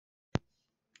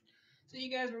So you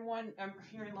guys were I'm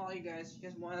hearing a lot of you guys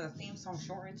wanted a theme song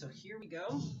shortened, so here we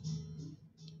go.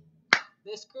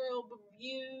 This girl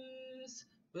reviews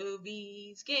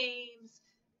movies, games,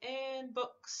 and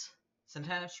books.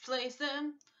 Sometimes she plays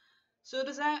them. So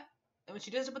does that, and when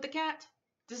she does it with the cat,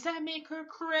 does that make her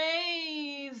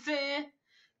crazy?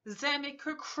 Does that make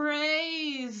her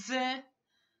crazy?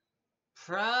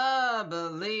 Probably.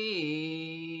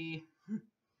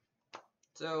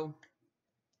 So,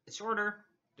 it's shorter.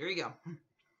 There you go.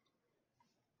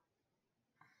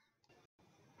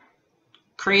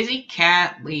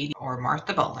 Crazycatlady or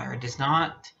Martha Butler does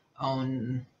not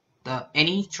own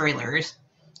any trailers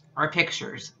or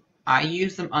pictures. I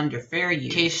use them under fair use,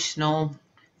 educational,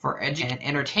 for education and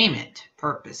entertainment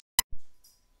purpose.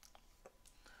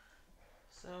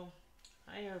 So,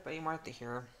 hi everybody, Martha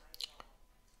here.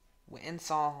 Went and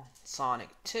saw Sonic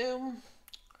 2.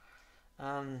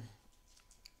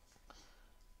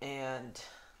 And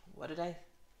what did I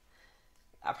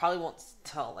probably won't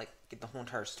get the whole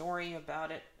entire story about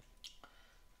it.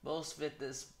 Most of it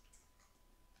is,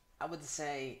 I would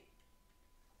say,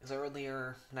 because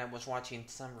earlier when I was watching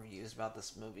some reviews about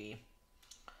this movie,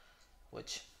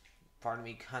 which part of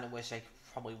me kind of wish I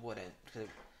probably wouldn't, because it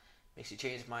makes you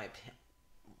change my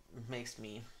makes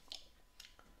me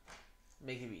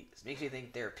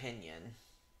think their opinion.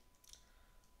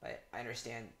 But I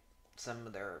understand some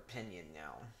of their opinion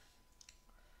now.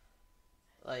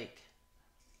 Like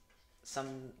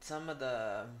some of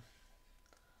the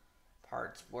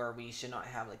parts where we should not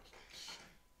have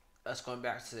us going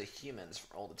back to the humans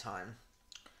all the time.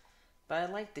 But I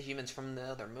like the humans from the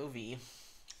other movie.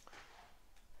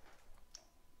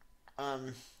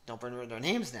 Don't remember their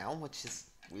names now, which is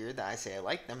weird that I say I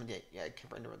like them, and yet I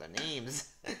can't remember their names.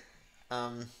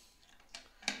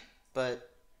 But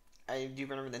I do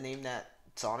remember the name that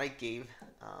Sonic gave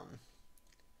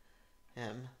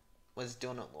him was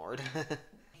Donut Lord,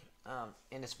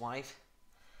 and his wife.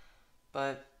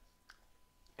 But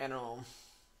I don't know,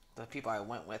 the people I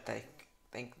went with, I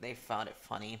think they found it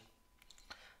funny,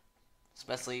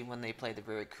 especially when they played the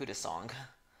Barracuda song.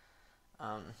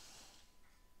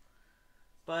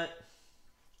 But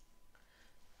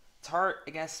it's hard,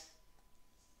 I guess.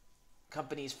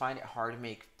 Companies find it hard to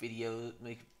make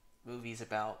movies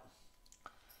about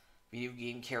video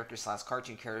game characters /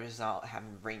 cartoon characters without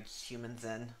having bring humans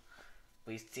in.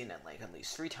 We've seen it at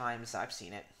least 3 times. I've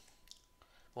seen it.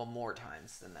 Well, more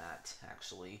times than that,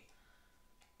 actually.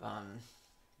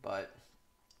 But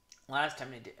last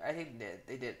time they did, I think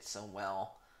they did it so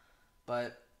well.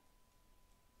 But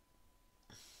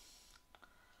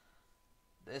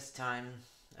this time,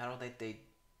 I don't think they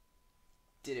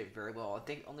did it very well. I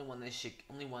think only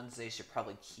ones they should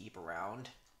probably keep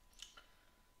around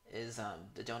is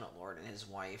the Donut Lord and his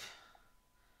wife.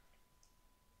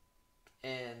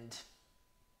 And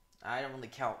I don't really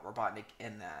count Robotnik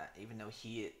in that, even though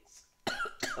he is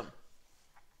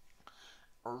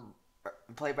or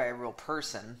played by a real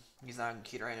person. He's not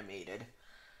computer animated.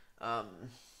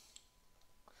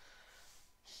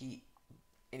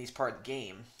 He's part of the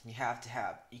game. You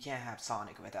can't have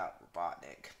Sonic without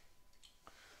Robotnik.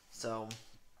 So,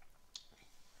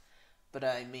 but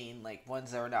I mean,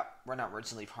 ones that were not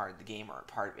originally part of the game or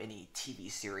part of any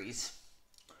TV series.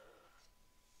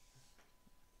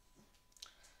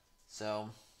 So,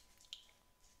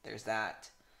 there's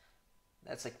that.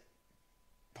 That's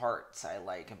parts I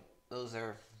like. Those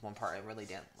are one part I really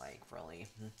didn't like, really.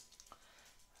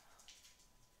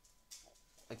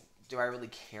 Do I really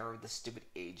care if the stupid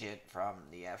agent from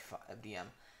the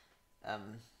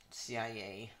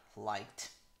CIA liked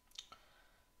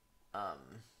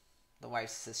the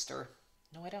wife's sister?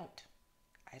 No, I don't.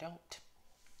 I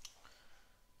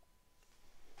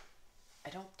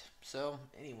don't. So,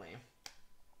 anyway.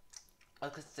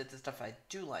 That's the stuff I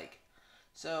do like.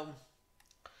 So,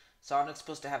 Sonic's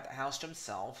supposed to have the house to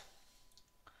himself,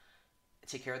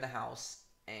 take care of the house,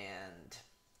 and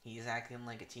he's acting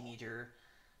like a teenager,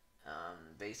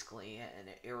 basically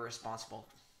an irresponsible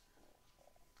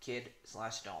kid /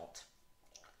 adult.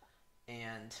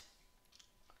 And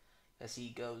as he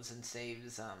goes and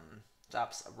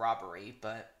stops a robbery,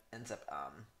 but ends up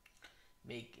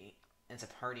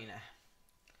hurting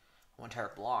one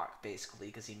entire block, basically,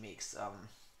 because he makes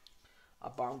a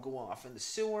bomb go off in the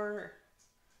sewer.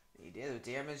 He did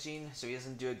damaging, so he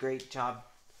doesn't do a great job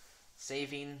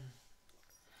stopping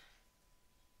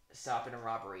a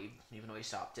robbery. Even though he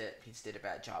stopped it, he just did a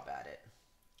bad job at it.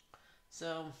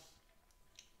 So,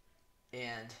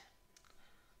 and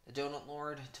the Donut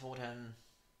Lord told him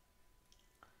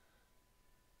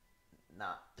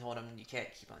you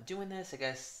can't keep on doing this. I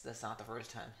guess that's not the first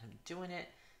time him doing it.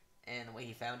 and the way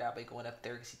he found out by going up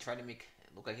there, because he tried to make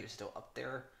it look like he was still up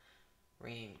there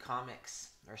reading comics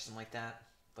or something like that,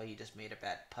 but he just made a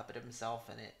bad puppet of himself,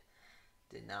 and it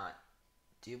did not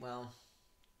do well.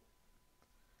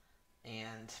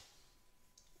 And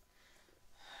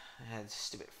I had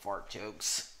stupid fart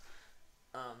jokes.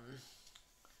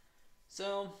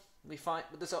 So we find,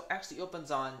 but this actually opens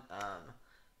on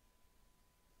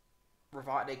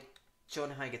Robotnik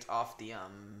showing how he gets off the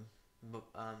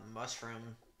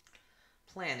mushroom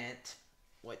planet,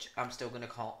 which I'm still gonna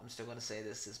say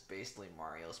this is basically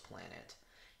Mario's planet,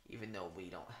 even though we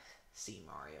don't see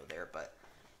Mario there, but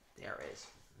there is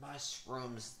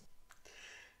mushrooms.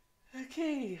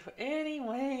 Okay,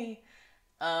 anyway,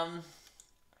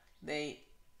 they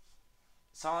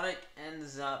Sonic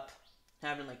ends up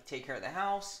having to take care of the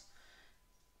house,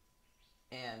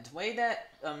 and the way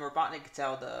that Robotnik gets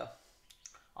out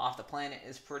off the planet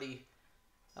is pretty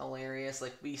hilarious.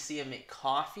 Like, we see him make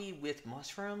coffee with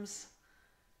mushrooms.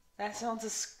 That sounds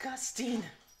disgusting.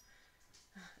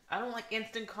 I don't like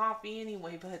instant coffee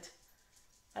anyway, but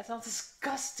that sounds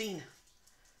disgusting.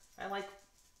 I like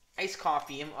iced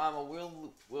coffee.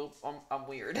 I'm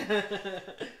weird.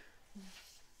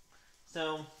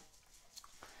 So,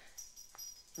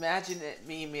 imagine it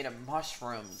me made of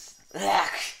mushrooms.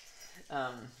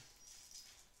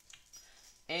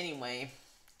 Anyway,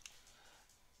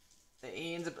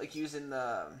 he ends up using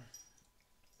the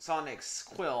Sonic's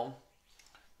quill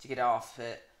to get off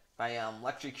it by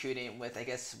electrocuting it with, I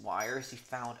guess, wires he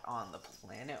found on the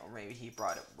planet, or maybe he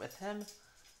brought it with him.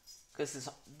 Because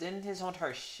didn't his whole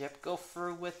entire ship go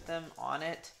through with them on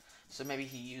it? So maybe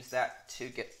he used that to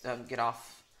get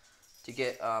off, to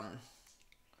get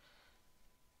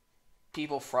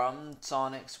people from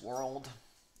Sonic's world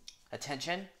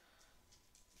attention.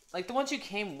 Like the ones who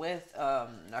came with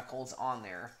Knuckles on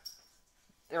there.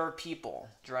 There were people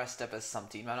dressed up as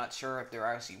something. I'm not sure if there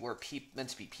actually were meant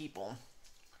to be people.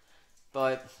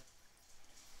 But,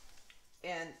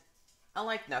 and I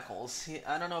like Knuckles.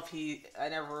 I don't know if I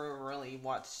never really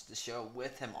watched the show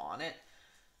with him on it.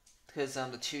 Because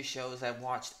the two shows I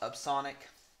watched of Sonic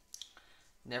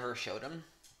never showed him.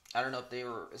 I don't know if they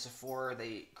were before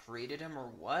they created him or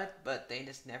what, but they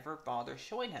just never bothered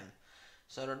showing him.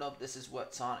 So I don't know if this is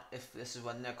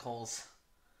what Knuckles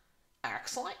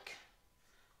acts like.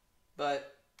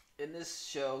 But in this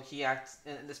show,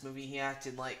 in this movie, he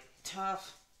acted like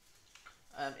tough.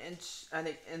 I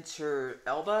think Enter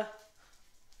Elba,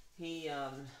 he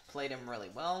played him really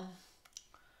well.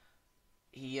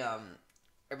 He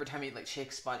every time he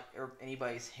shakes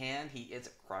anybody's hand, he ends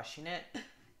up crushing it.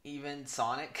 Even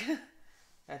Sonic,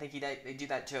 I think they do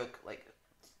that joke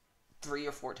 3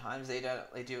 or 4 times. They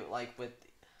do it with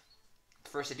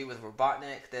first they do it with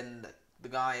Robotnik, then the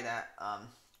guy that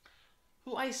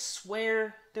who I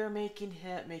swear they're making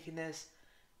this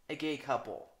a gay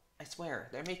couple. I swear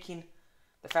they're making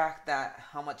the fact that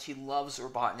how much he loves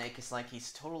Robotnik is like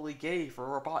he's totally gay for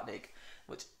Robotnik,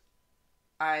 which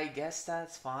I guess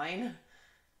that's fine.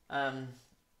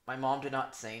 My mom did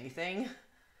not say anything.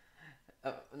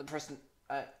 The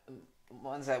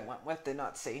ones I went with did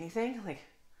not say anything. I'm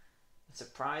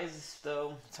surprised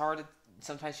though. It's hard to.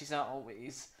 Sometimes she can't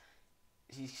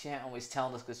always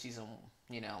tell us because she's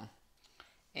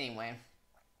Anyway,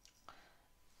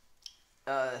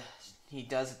 he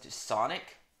does it to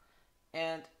Sonic,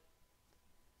 and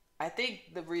I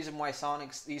think the reason why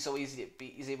he's so easy to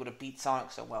beat, he's able to beat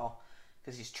Sonic so well,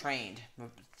 because he's trained.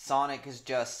 Sonic is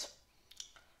just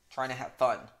trying to have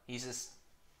fun. He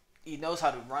knows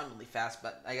how to run really fast,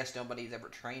 but I guess nobody's ever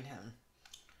trained him.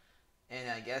 And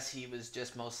I guess he was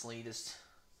just mostly just,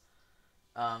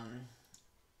 I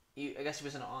guess he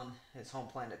wasn't on his home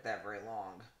planet that very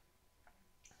long.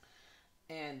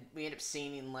 And we end up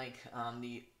seeing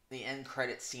the end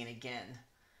credit scene again,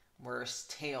 where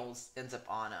Tails ends up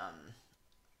on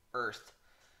Earth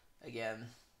again.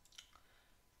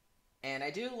 And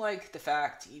I do like the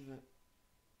fact even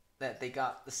that they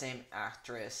got the same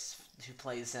actress who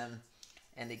plays him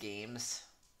in the games,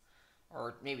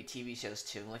 or maybe TV shows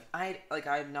too.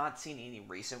 I've not seen any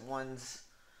recent ones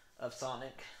of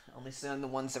Sonic, only seen the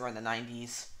ones that were in the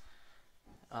 90s.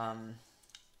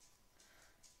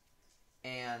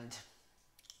 And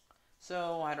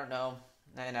so I don't know,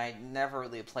 and I never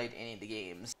really played any of the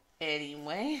games.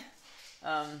 Anyway,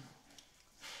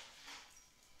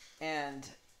 and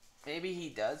maybe he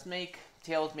does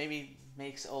Tails maybe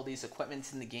makes all these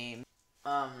equipments in the game.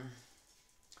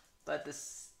 But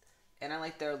and I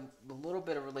like the little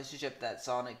bit of relationship that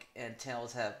Sonic and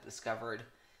Tails have discovered.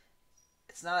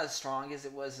 It's not as strong as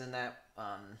it was in that,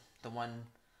 the one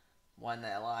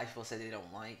that a lot of people say they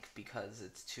don't like because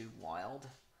it's too wild.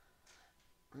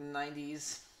 from the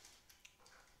 90s.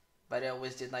 But I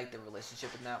always did like the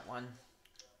relationship in that one.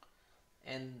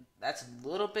 And that's a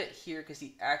little bit here because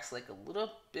he acts like a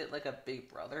little bit like a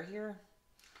big brother here.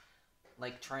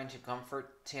 Like trying to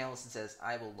comfort Tails and says,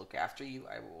 I will look after you,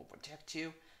 I will protect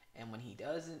you. And when he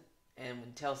doesn't, and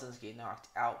when Tails doesn't get knocked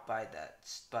out by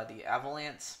the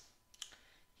avalanche,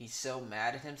 he's so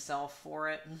mad at himself for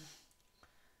it.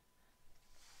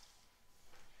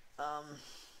 Um,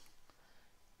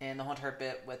 and the whole entire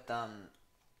bit with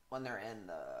when they're in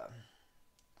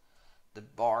the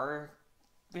bar.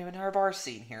 We have another bar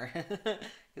scene here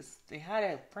because they had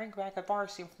to bring back a bar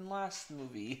scene from the last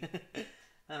movie.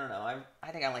 I don't know.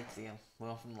 I think I liked the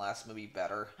one from the last movie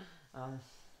better,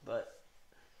 but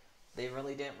they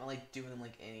really didn't really do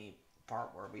like any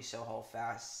part where we show how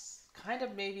fast. Kind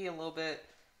of maybe a little bit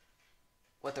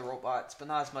with the robots, but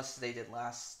not as much as they did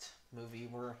last movie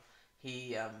where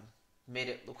he made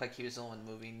it look like he was the one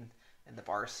moving in the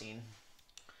bar scene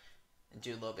and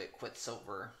do a little bit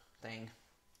Quicksilver thing.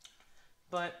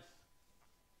 But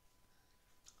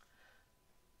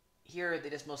here they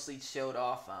just mostly showed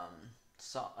off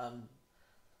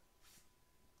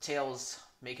Tails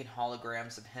making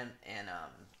holograms of him and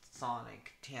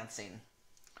Sonic dancing,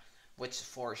 which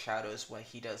foreshadows what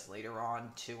he does later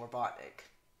on to Robotnik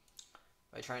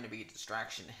by trying to be a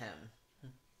distraction to him.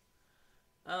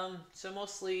 So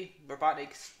mostly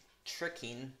Robotnik's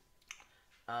tricking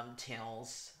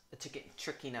Tails,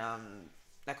 tricking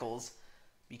Knuckles,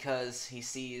 because he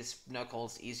sees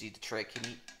Knuckles easy to trick,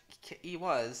 and he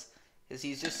was, because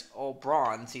he's just all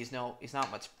bronze. He's not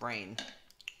much brain.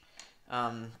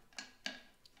 And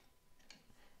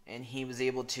he was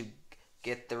able to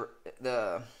get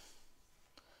the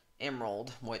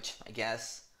emerald, which I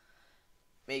guess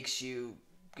makes you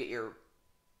get your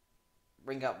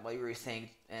bring up what you were saying,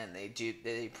 and they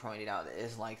pointed out that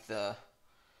it's like the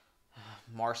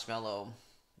marshmallow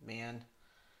man.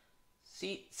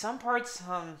 See, some parts,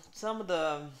 some of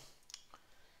the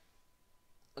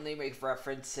when they make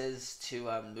references to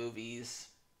movies,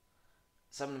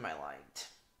 some of them I liked.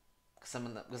 Some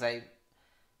of them, because I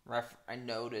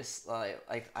noticed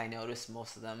I noticed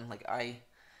most of them. Like I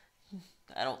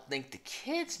don't think the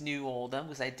kids knew all of them,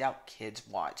 because I doubt kids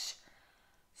watch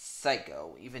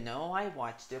Psycho, even though I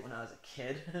watched it when I was a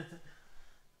kid.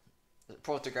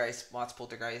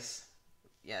 Poltergeist.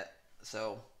 Yeah,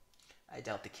 so I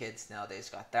doubt the kids nowadays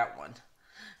got that one.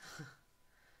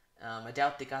 I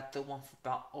doubt they got the one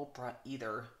about Oprah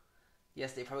either.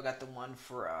 Yes, they probably got the one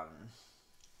for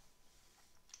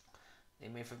they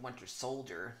made for Winter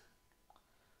Soldier.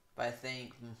 But I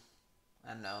think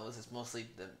I don't know. This is mostly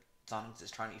the Sonic's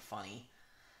just trying to be funny,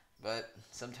 but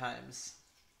sometimes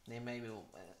they maybe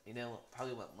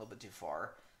probably went a little bit too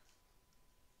far.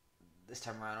 This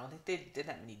time around, I don't think they did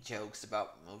that many jokes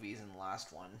about movies in the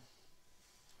last one.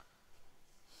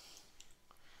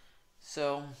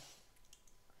 So,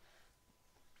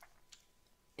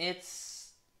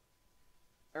 it's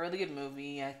a really good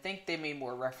movie. I think they made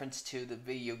more reference to the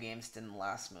video games than the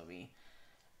last movie.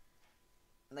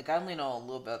 Like, I only know a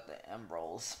little about the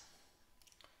Emeralds.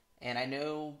 And I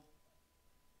know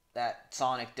that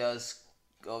Sonic does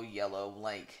go yellow,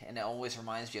 and it always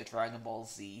reminds me of Dragon Ball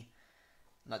Z.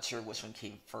 I'm not sure which one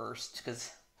came first,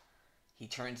 because he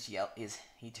turns yellow. His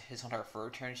entire fur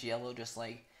turns yellow, just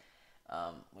like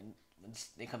when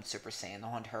they come Super Saiyan. The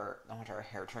entire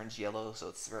hair turns yellow, so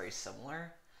it's very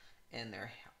similar. And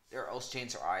their also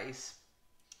change their eyes.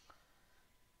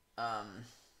 But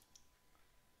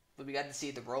we got to see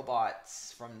the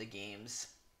robots from the games,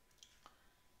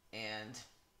 and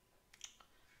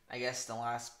I guess the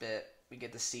last bit we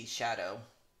get to see Shadow.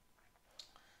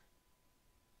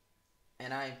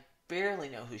 And I barely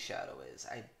know who Shadow is.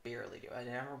 I barely do. I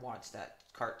never watched that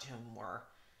cartoon where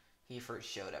he first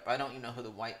showed up. I don't even know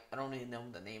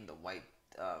the name of the white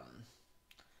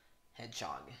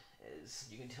hedgehog is.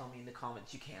 You can tell me in the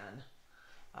comments. You can.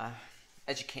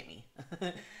 Educate me.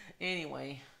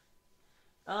 Anyway,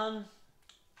 I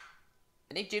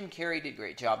think Jim Carrey did a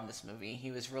great job in this movie. He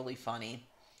was really funny.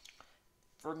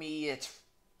 For me, it's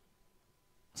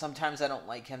sometimes I don't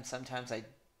like him. Sometimes I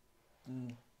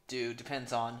do.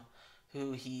 Depends on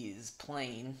who he's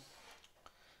playing.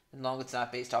 As long as it's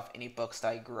not based off any books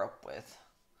that I grew up with.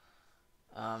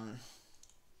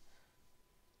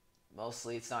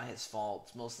 Mostly it's not his fault.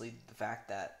 It's mostly the fact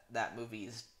that that movie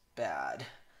is bad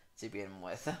to begin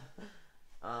with.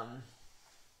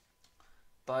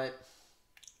 But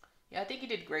yeah, I think he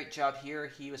did a great job here.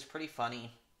 He was pretty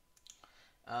funny.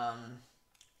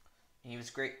 He was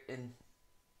great, and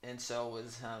so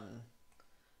was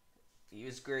he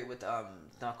was great with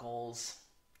Knuckles,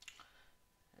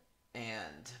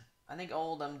 and I think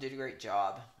all of them did a great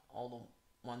job. All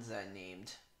the ones that I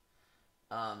named.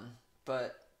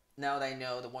 But now that I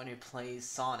know the one who plays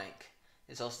Sonic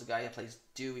is also the guy who plays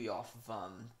Dewey off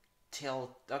of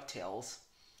DuckTales.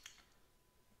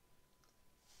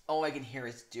 All I can hear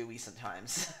is Dewey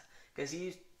sometimes because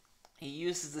he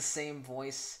uses the same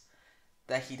voice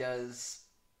that he does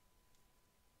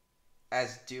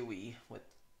as Dewey with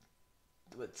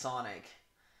Sonic,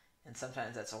 and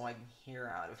sometimes that's all I can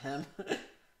hear out of him.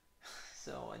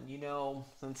 So, and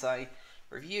since I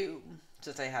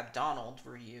have Donald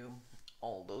review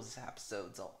all those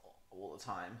episodes all the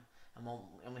time, I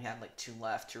only had like 2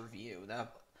 left to review. I've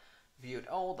reviewed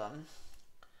all of them,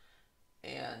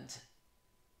 and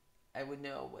I would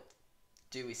know what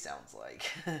Dewey sounds like.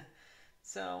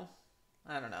 So,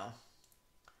 I don't know.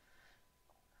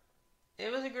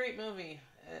 It was a great movie.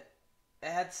 It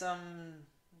had some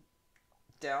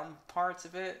down parts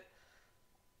of it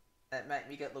that might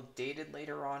me get look dated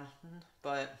later on,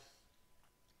 but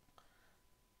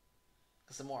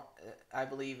because I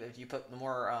believe if you put the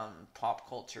more pop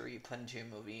culture you put into a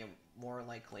movie, more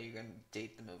likely you're gonna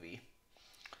date the movie,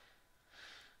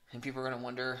 and people are gonna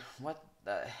wonder what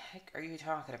the heck are you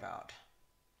talking about?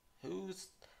 Who's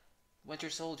Winter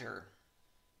Soldier?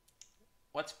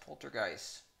 What's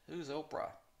Poltergeist? Who's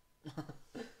Oprah?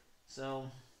 So,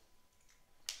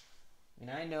 I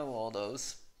mean, I know all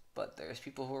those, but there's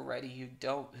people who are ready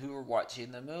who are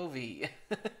watching the movie.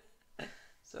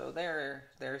 So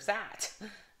there's that.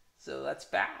 So that's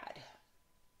bad.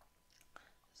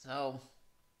 So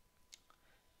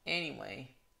anyway,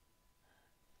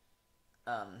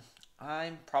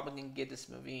 I'm probably gonna give this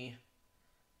movie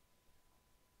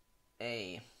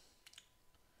a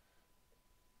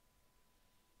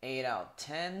 8 out of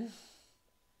 10.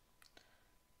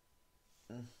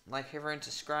 Like, favorite, and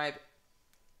subscribe.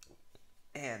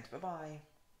 And bye-bye.